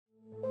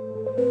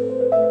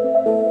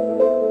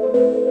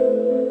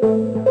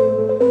Assalamualaikum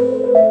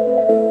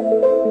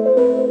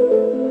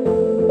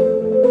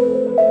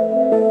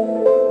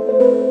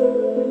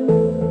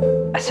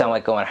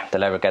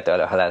warahmatullahi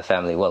wabarakatuh, Halal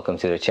family. Welcome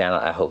to the channel.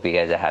 I hope you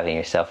guys are having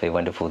yourself a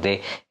wonderful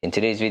day. In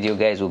today's video,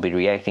 guys, we'll be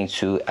reacting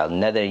to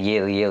another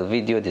YEL YEL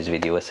video. This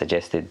video was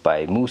suggested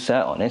by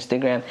Musa on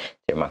Instagram.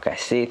 Terima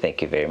kasih. Thank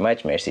you very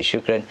much. Merci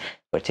shukran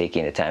for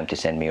taking the time to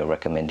send me a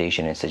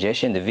recommendation and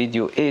suggestion. The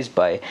video is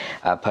by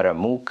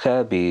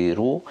Pramuka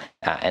Biru,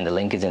 and the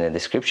link is in the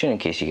description in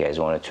case you guys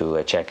wanted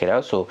to check it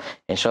out. So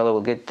inshallah,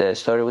 we'll get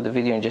started with the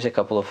video in just a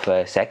couple of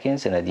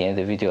seconds, and at the end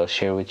of the video I'll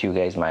share with you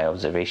guys my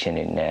observation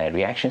and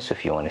reaction. So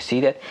if you want to see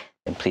that,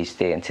 then please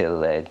stay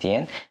until the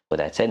end. With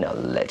that said, now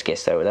let's get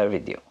started with our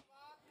video.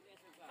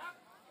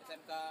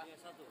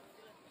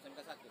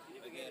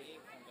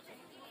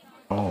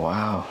 Oh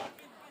wow,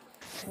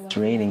 it's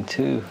raining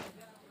too.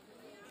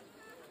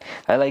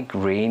 I like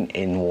rain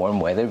in warm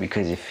weather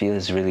because it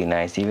feels really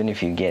nice. Even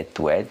if you get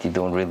wet, you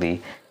don't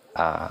really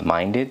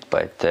mind it.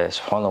 But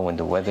subhanAllah, when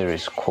the weather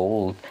is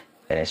cold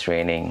and it's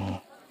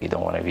raining, you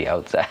don't want to be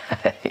outside.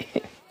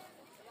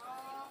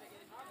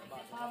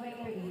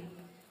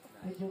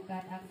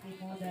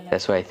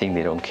 That's why I think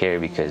they don't care,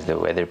 because the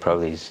weather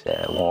probably is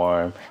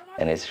warm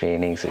and it's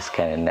raining, so it's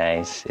kind of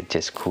nice. It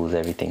just cools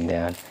everything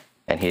down.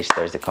 And here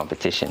starts the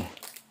competition.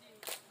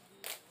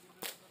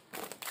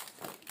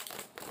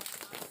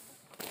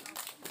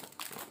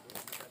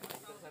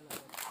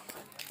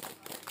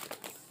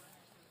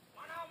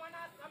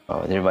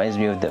 Oh, it reminds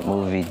me of that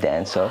movie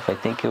Dance Off, I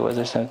think it was,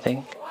 or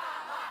something.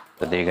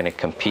 But they're gonna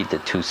compete the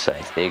two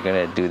sides. They're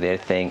gonna do their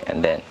thing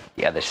and then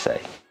the other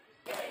side.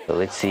 So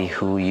let's see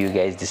who you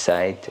guys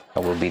decide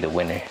will be the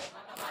winner.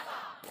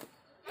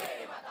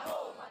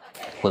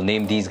 We'll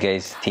name these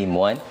guys Team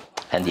 1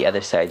 and the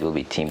other side will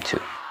be Team 2.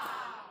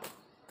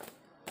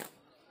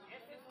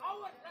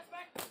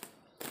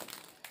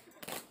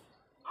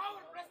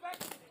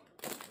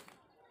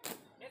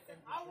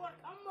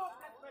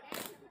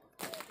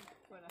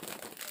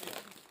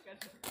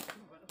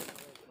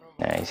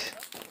 Nice.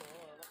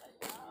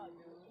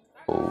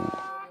 Oh.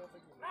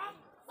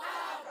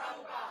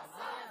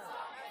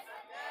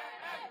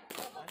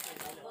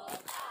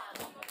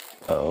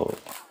 Oh.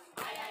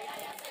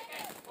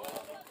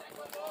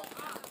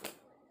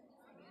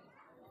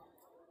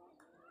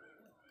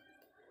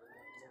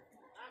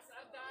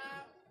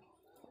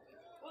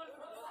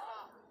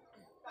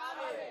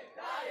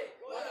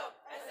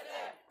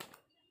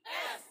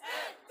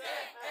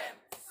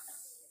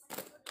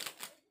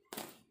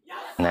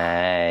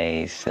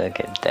 Nice, look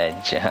at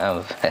that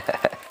jump.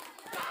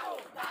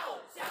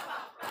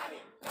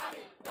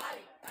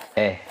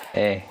 Hey,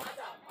 hey,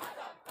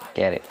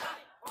 get it,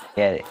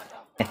 get it.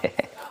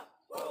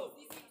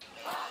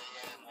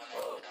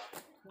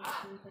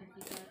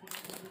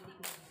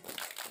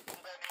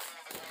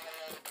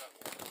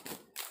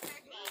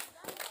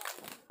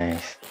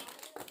 Nice.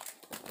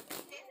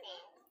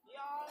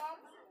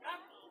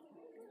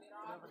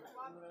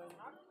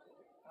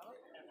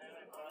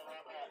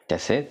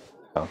 That's it?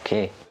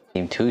 Okay,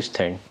 Team 2's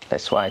turn.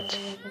 Let's watch.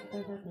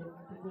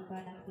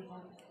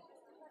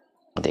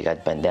 They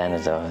got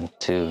bandanas on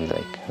too.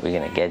 Like, we're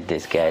gonna get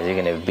this, guys.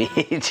 We're gonna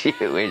beat you.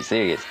 We're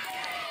serious.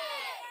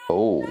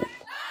 Oh.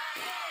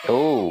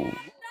 Oh.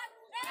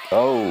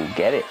 Oh,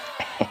 get it.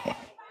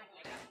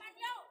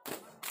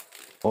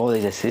 Oh,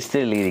 there's a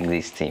sister leading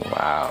this team.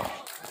 Wow.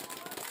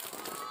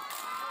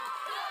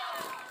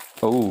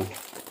 Oh.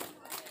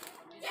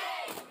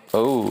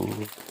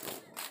 Oh.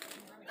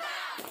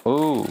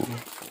 Oh.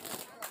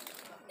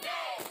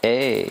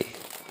 Hey.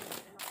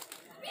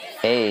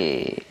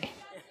 Hey.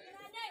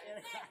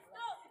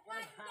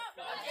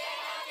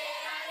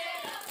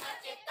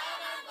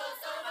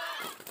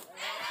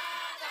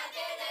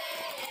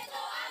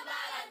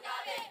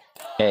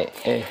 Hey,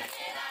 hey.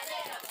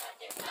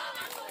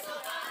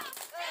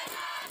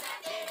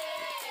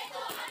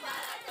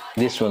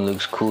 This one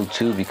looks cool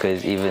too,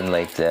 because even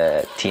like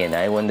the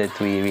TNI one that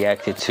we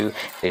reacted to,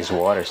 there's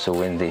water, so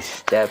when they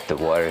step, the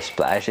water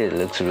splashes. It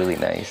looks really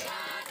nice.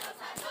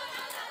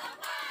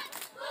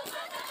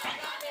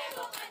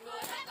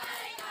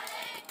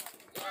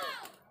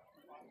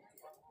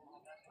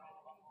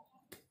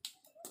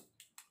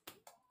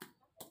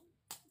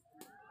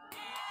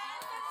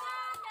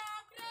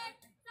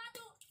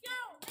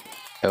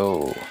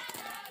 Oh.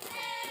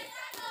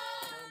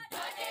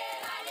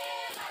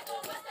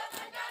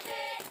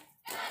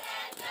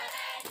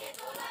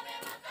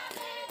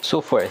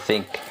 So far, I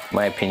think,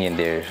 my opinion,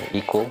 they're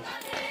equal.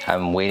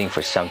 I'm waiting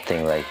for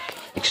something like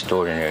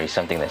extraordinary,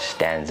 something that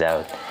stands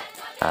out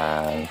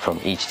from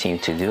each team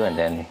to do, and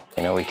then,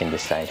 you know, we can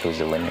decide who's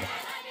the winner.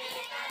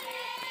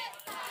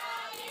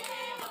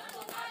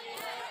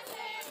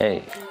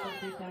 Hey.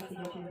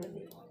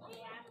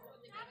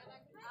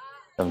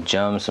 Some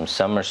jumps, some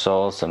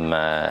somersaults, some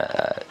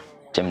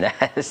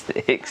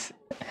gymnastics.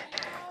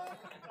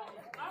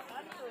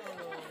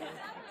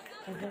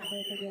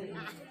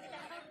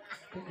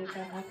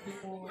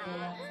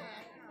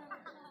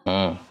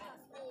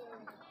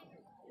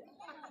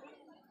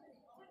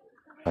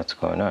 What's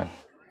going on?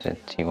 Is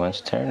it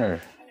T1's turn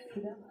or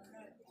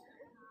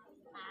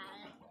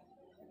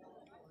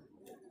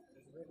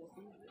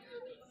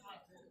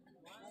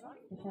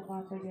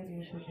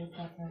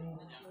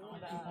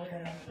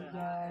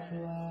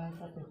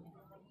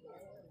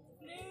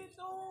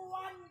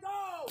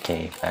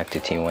Okay, back to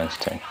team one's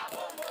turn.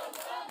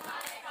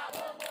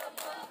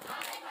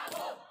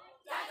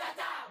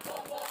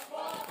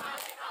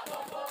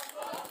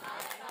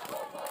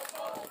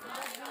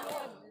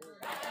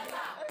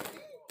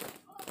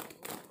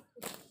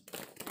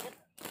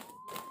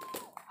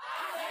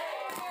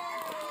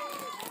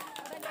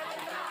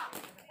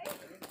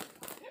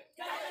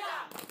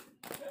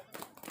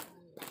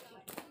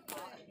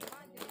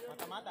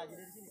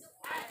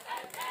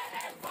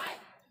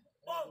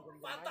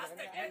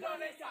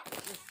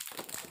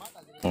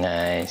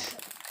 Nice.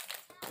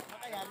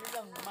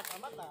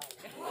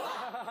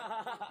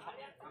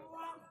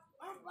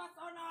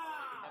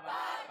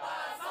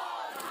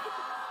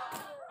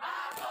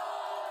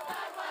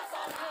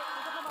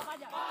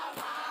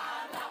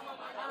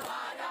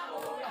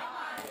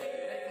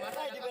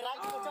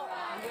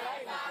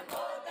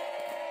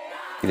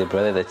 The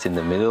brother that's in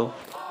the middle,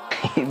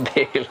 he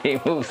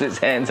barely moves his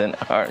hands and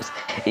arms.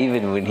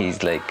 Even when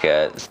he's like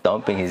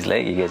stomping his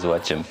leg, you guys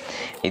watch him.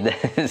 He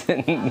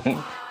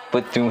doesn't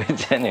put too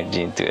much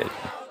energy into it.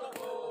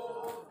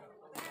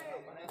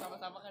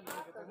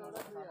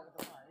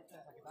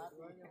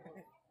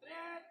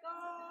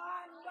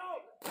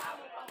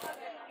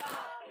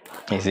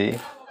 You see?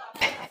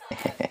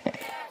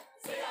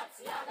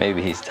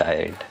 Maybe he's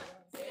tired.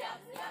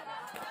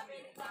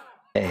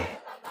 Hey.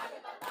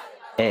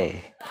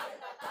 Hey.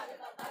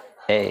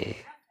 Hey.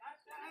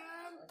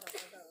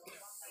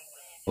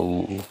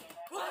 Ooh.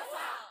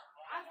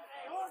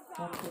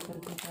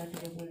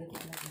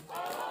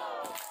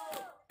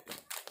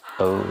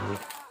 Oh.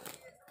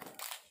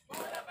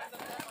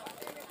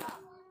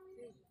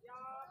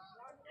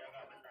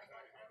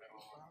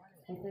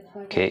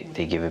 Okay,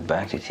 they give it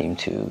back to team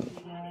two.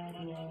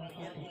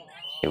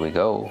 Here we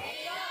go.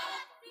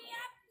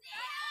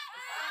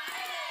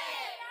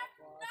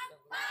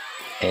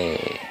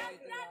 Hey.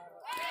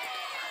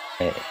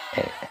 Hey,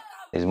 hey.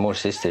 There's more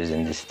sisters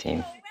in this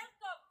team.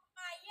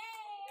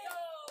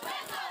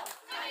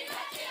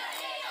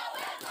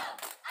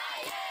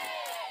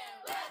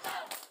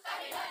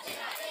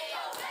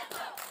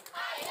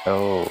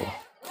 Oh.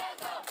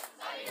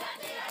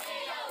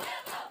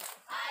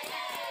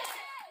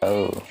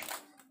 Oh.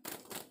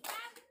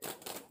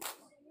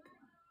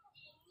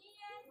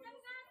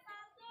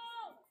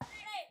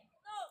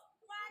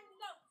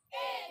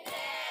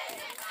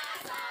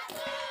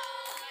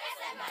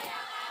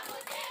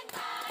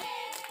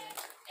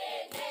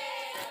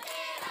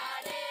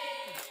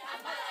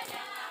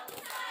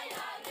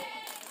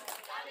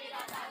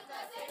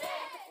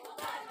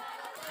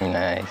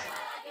 Nice.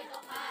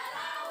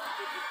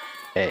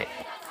 Hey.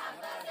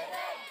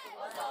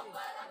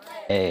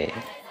 Hey.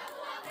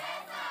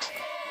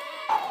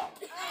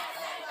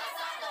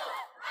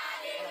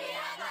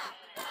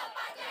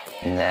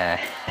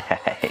 Nice.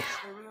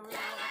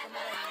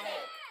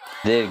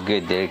 They're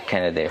good. They're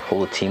kind of, their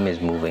whole team is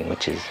moving,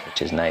 which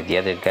is nice. The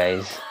other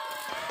guys,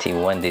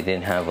 team one, they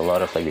didn't have a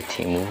lot of like the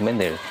team movement.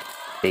 They're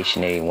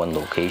stationary in one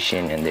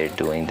location and they're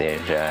doing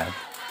their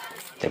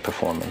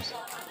performance.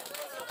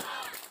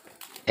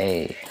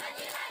 Hey.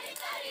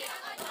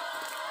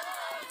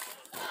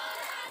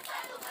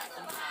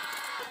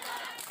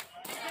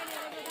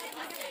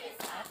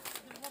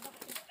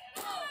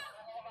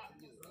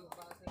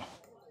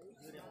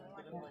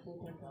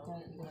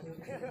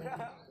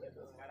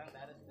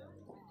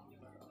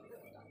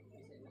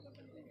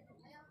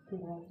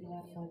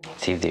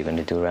 See if they're going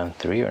to do round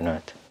 3 or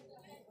not.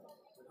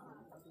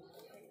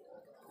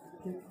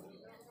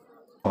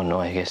 Oh no,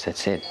 I guess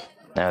that's it.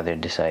 Now they're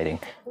deciding.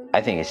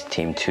 I think it's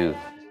team 2,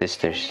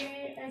 sisters.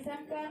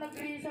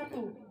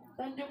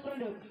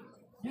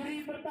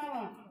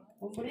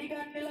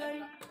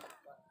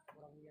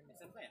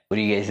 What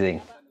do you guys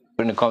think?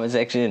 Put in the comment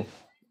section.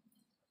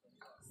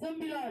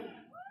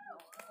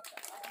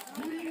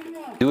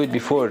 Do it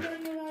before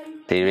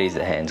they raise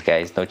the hands,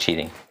 guys. No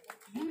cheating.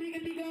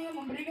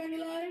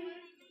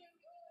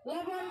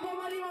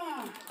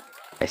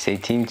 I say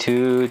team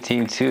 2,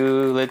 team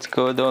 2. Let's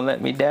go. Don't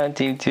let me down,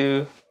 team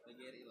 2.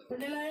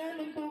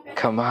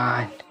 Come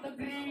on.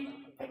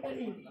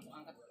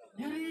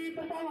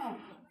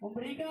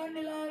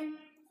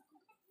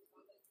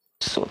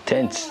 So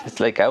tense. It's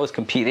like I was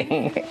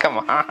competing. Come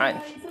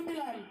on.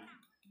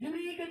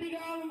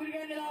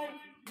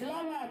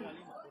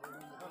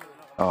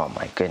 Oh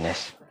my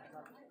goodness.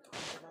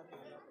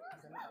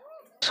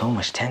 So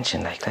much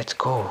tension. Like, let's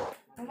go.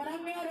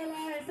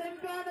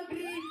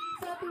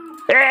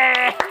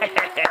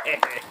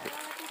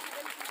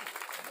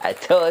 I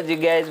told you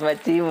guys my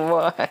team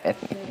won.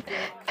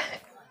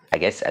 I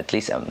guess at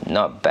least I'm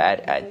not bad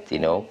at, you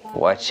know,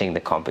 watching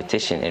the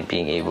competition and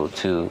being able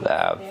to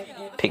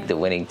pick the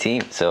winning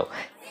team. So,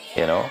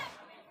 you know,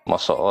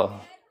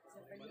 mashallah.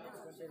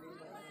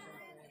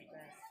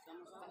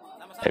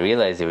 I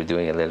realized they were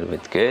doing a little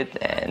bit good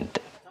and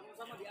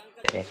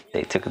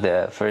they took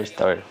the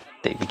first, or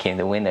they became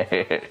the winner.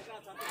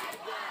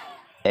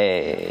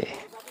 Hey.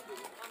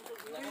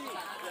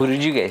 Who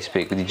did you guys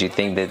pick? Did you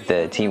think that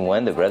the team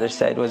 1, the brother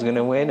side, was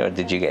gonna win, or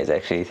did you guys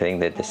actually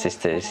think that the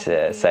sisters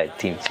side,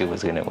 team 2,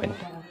 was gonna win?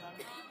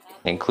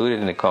 Include it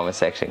in the comment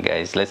section,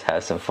 guys. Let's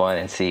have some fun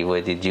and see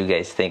what did you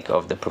guys think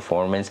of the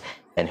performance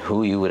and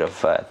who you would have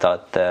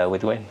thought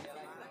would win.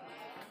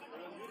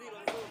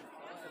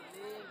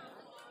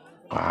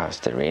 Wow,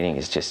 the rating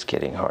is just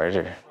getting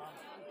harder.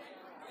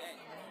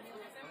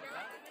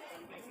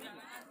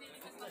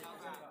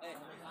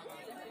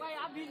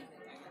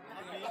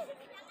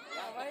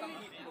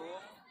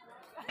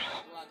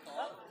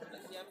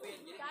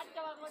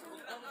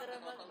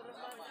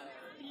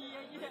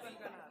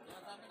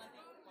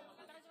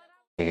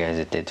 Hey guys,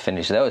 it did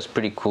finish. That was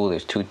pretty cool.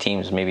 There's 2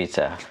 teams. Maybe it's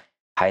a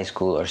high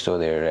school or so.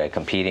 They're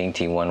competing.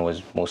 Team 1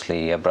 was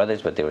mostly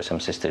brothers, but there were some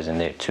sisters in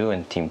there too.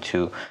 And team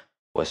 2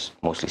 was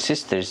mostly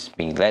sisters,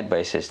 being led by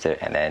a sister,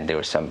 and then there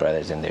were some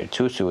brothers in there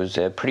too. So it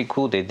was pretty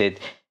cool. They did.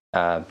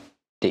 They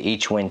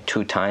each win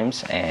 2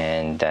 times,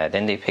 and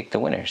then they picked the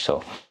winner.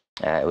 So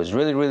it was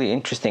really, really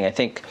interesting. I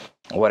think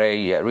what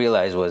I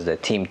realized was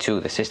that team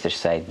 2, the sister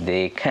side,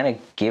 they kind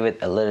of gave it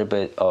a little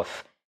bit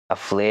of a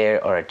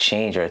flair or a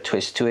change or a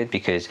twist to it,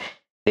 because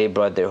they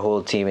brought their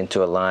whole team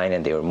into a line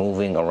and they were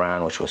moving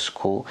around, which was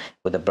cool.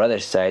 With the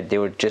brothers side, they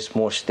were just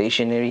more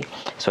stationary.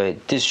 So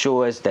it did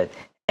show us that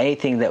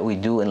anything that we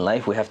do in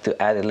life, we have to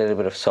add a little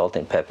bit of salt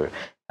and pepper.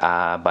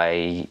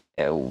 By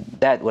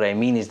that, what I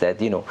mean is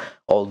that, you know,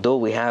 although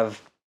we have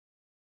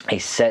a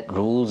set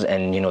rules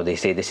and, you know, they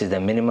say this is the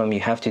minimum you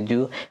have to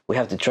do, we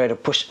have to try to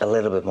push a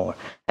little bit more.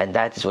 And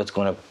that is what's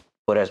going to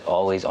put us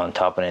always on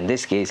top. And in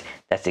this case,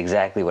 that's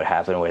exactly what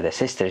happened, where the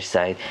sisters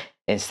side,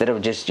 instead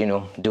of just, you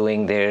know,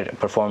 doing their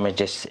performance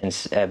just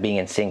being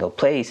in single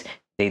place,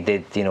 they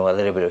did, you know, a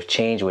little bit of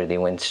change where they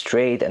went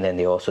straight, and then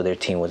they also, their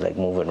team was like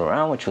moving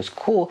around, which was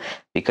cool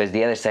because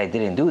the other side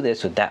didn't do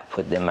this, so that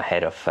put them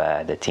ahead of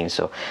the team.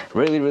 So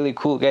really, really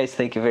cool, guys.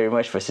 Thank you very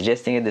much for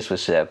suggesting it. This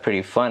was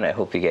pretty fun. I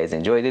hope you guys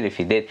enjoyed it. If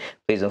you did,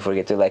 please don't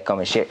forget to like,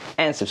 comment, share,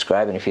 and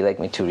subscribe. And if you'd like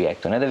me to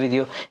react to another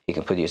video, you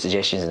can put your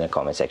suggestions in the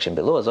comment section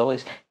below. As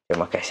always,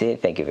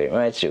 thank you very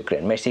much.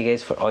 Shukran. Merci,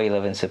 guys, for all your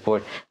love and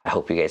support. I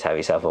hope you guys have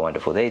yourself a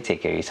wonderful day.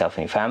 Take care of yourself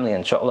and your family, and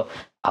inshallah,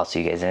 I'll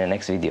see you guys in the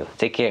next video.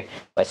 Take care.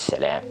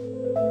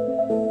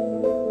 Wassalam.